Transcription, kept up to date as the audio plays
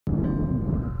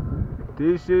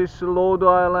This is Rhode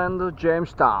Island,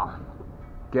 Jamestown.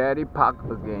 Jetty Park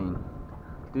again.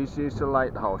 This is a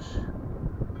lighthouse.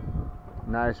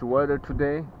 Nice weather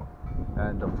today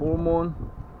and the full moon.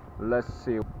 Let's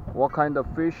see what kind of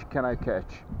fish can I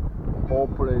catch.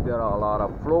 Hopefully there are a lot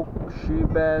of fluke, sea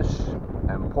bass,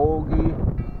 and porgy,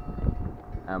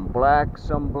 and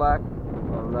some black.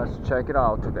 Let's check it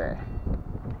out today.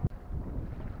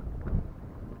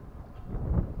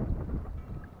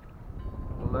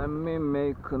 Let me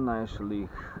make a nice leak.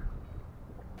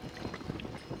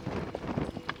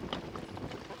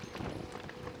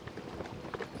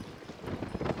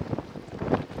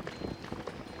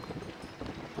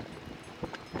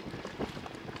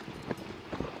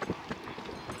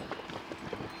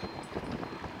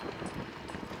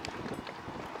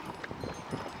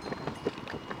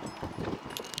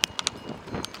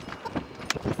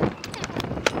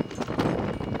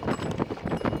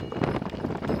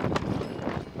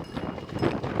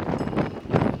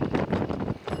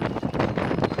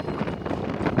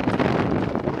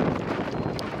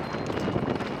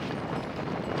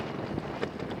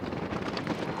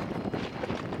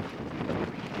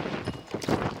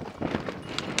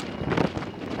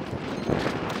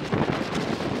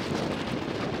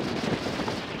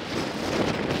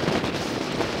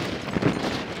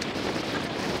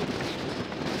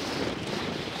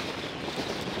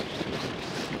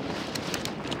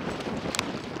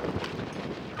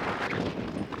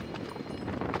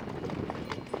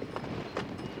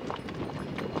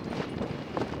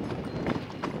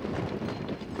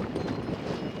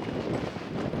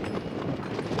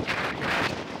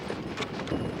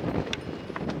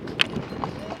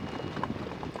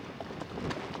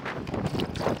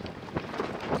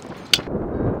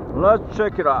 Let's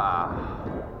check it out.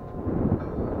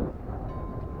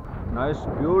 Nice,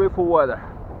 beautiful weather.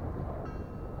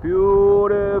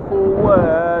 Beautiful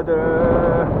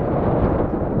weather.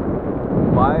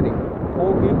 Biting,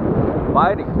 porgy,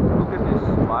 biting. Look at this,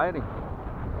 biting.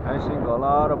 I think a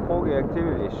lot of porgy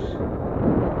activities.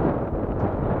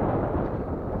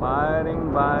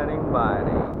 Biting, biting,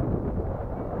 biting.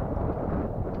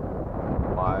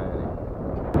 Biting.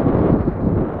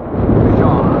 Fish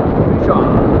on, fish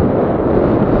on.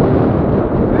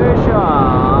 Fish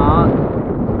on!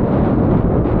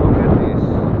 Look at this.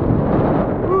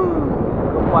 Woo!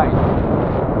 Good fight.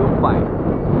 Good fight.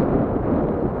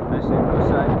 I think good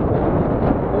size porgy.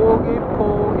 Porgy,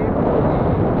 porgy.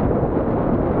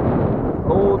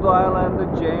 Rhode Island,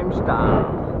 Jamestown.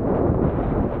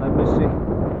 Let me see.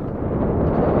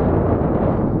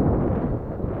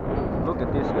 Look at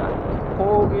this guy.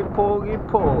 Porgy, porgy,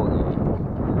 porgy.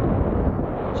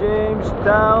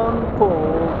 Jamestown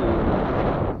porgy.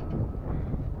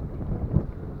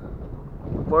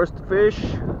 First fish,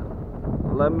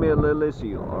 let me release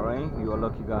you, alright? You're a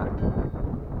lucky guy.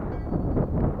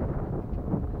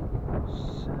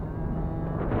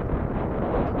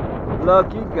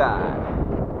 Lucky guy.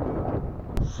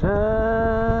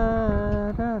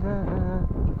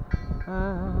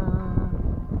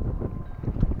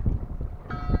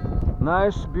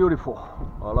 Nice, beautiful.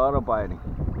 A lot of biting.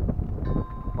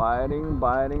 Biting,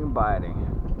 biting, biting.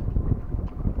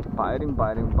 Biting,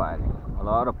 biting, biting. A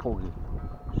lot of porgy.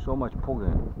 So much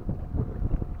porgy.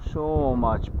 So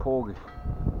much porgy.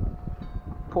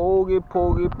 Porgy,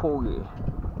 porgy, porgy.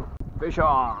 Fish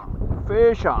on.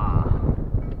 Fish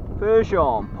on. Fish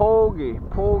on. Porgy,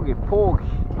 porgy, porgy.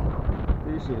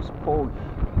 This is porgy.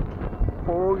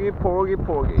 Porgy, porgy,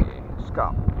 porgy.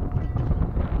 Scalp.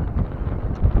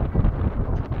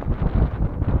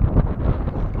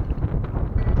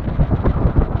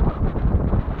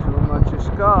 Too much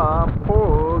scalp.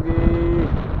 Porgy.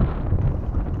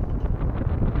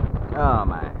 Oh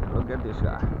man, look at this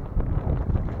guy.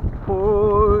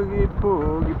 Porgy,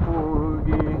 porgy,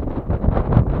 porgy.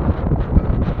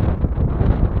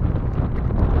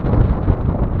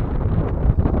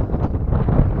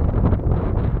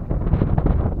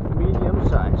 Medium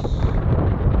size.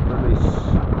 Release.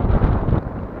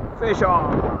 Fish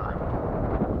on.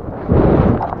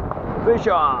 Fish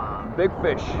on. Big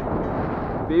fish.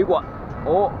 Big one.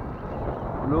 Oh,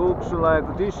 looks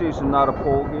like this is not a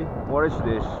porgy. What is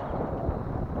this?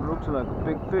 Looks like a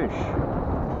big fish.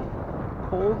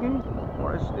 Porgy?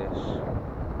 What is this?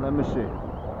 Let me see.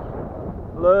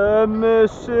 Let me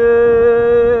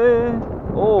see.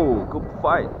 Oh, good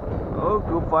fight. Oh,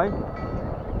 good fight.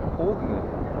 Porgy.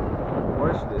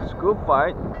 What is this? Good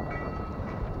fight.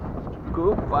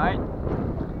 Good fight.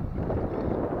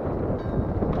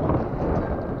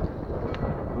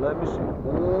 Let me see.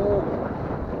 Oh.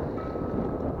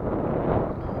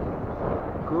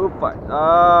 Good fight.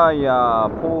 Ah, yeah,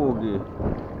 porgy.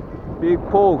 Big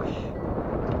porgy.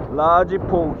 Large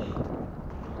porgy.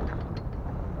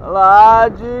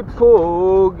 Large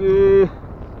porgy.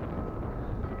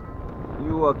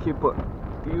 You are keeper.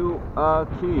 You are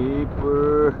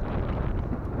keeper.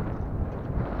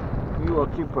 You are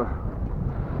keeper.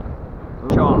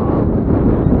 Fish on.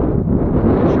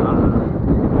 Fish on.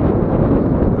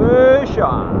 Fish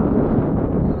on.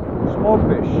 Small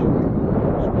fish.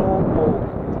 Small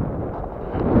porgy.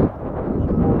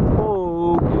 Small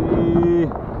porgy.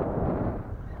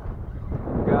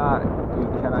 Got it. You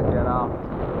cannot get out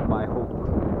my hook.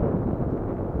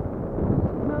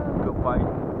 Good fight.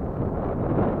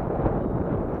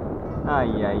 Ay,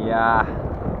 ay, ay.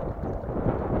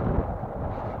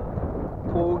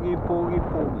 Porgy, porgy,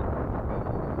 porgy.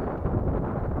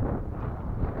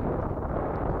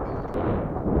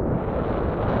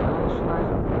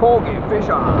 Porgy, fish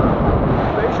on.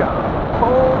 Fish on.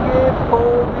 Porgy,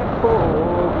 porgy,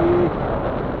 porgy.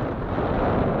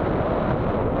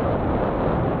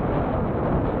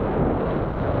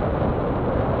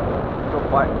 Good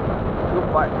fight. Good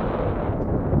fight.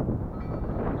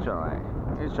 It's alright.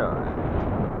 It's alright.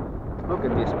 Look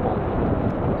at this porgy.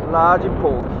 Large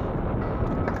porgy.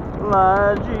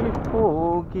 Large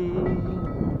porgy.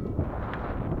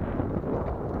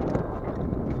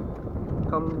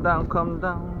 Come down, come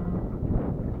down.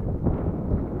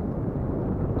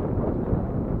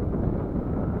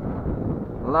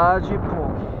 Large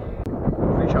porgy.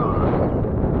 Fish on.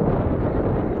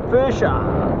 Fish on.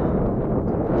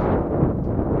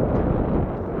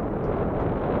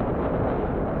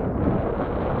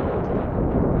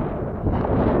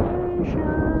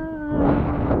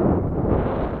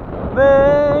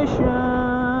 Fish on.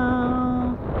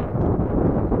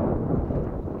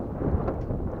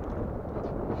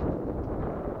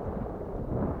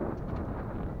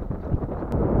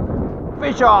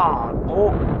 Fish on!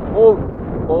 Oh, oh,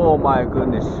 oh my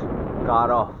goodness, got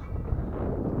off.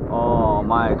 Oh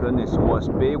my goodness, was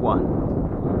big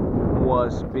one.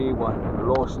 Was big one,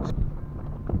 lost.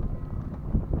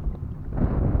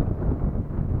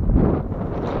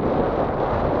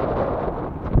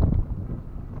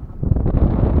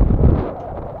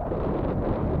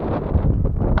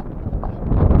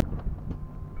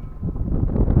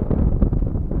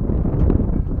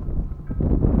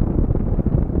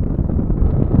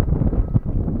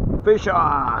 Fish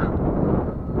on!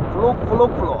 Fluke,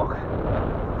 fluke, fluke.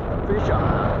 Fish on!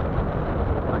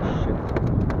 Ah shit.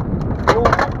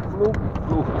 Fluke, fluke,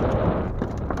 fluke.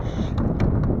 Shit.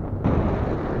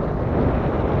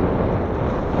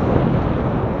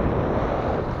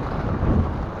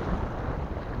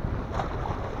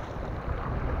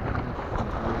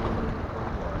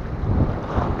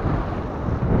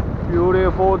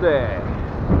 Beautiful day.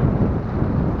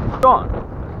 Fish on!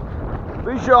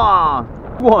 Fish on!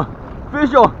 One!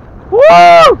 Fish on! Woo!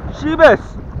 Sheebus!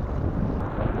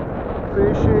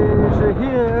 Fishes are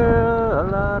here, a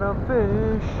lot of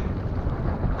fish.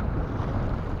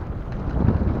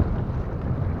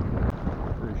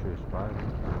 Fish is fine.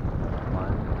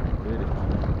 Fine. Get it.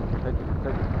 Take it,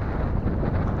 take it.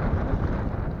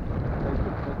 Take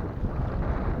it, take it.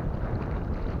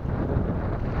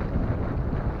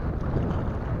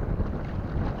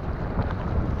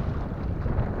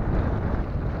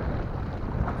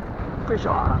 Fish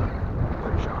on!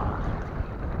 Fish on!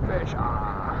 Fish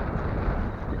on!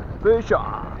 Fish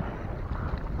on!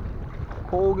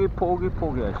 Porgy, porgy,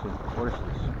 porgy, I see. What is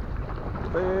this?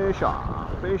 Fish on!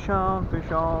 Fish on!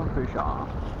 Fish on! Fish on!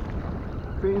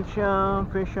 Fish on!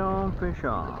 Fish on! Fish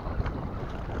on!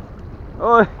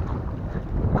 Oh!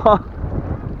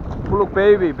 Fluke,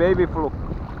 baby, baby fluke.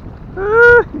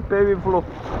 Baby fluke.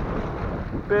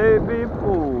 Baby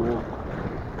fluke.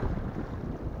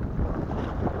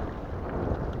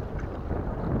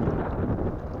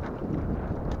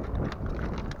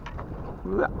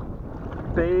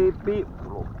 Baby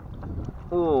fluke.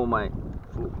 Oh my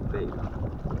fluke baby.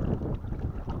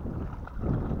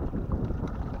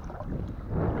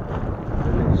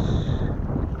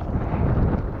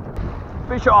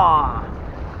 Fish on!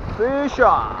 Fish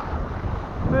on!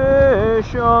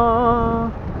 Fish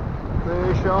on!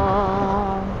 Fish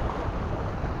on!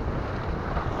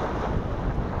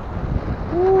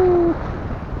 Woo!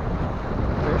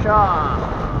 Fish on!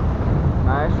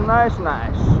 Nice, nice,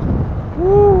 nice.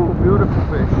 Woo! Beautiful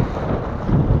fish.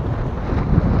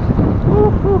 Woo,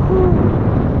 woo, woo.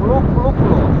 Look, look,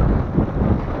 look.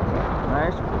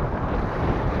 Nice.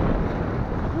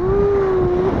 Woo,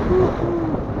 woo, woo.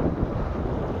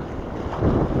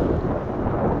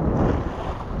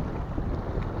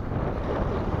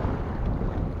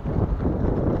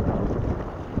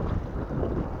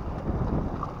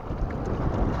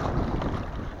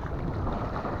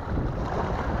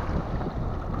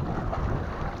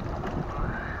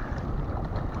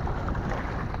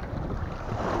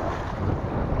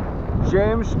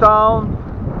 Jamestown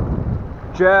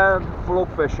jet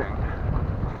fluke fishing.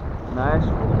 Nice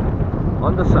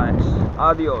on the sides.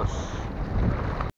 Adios.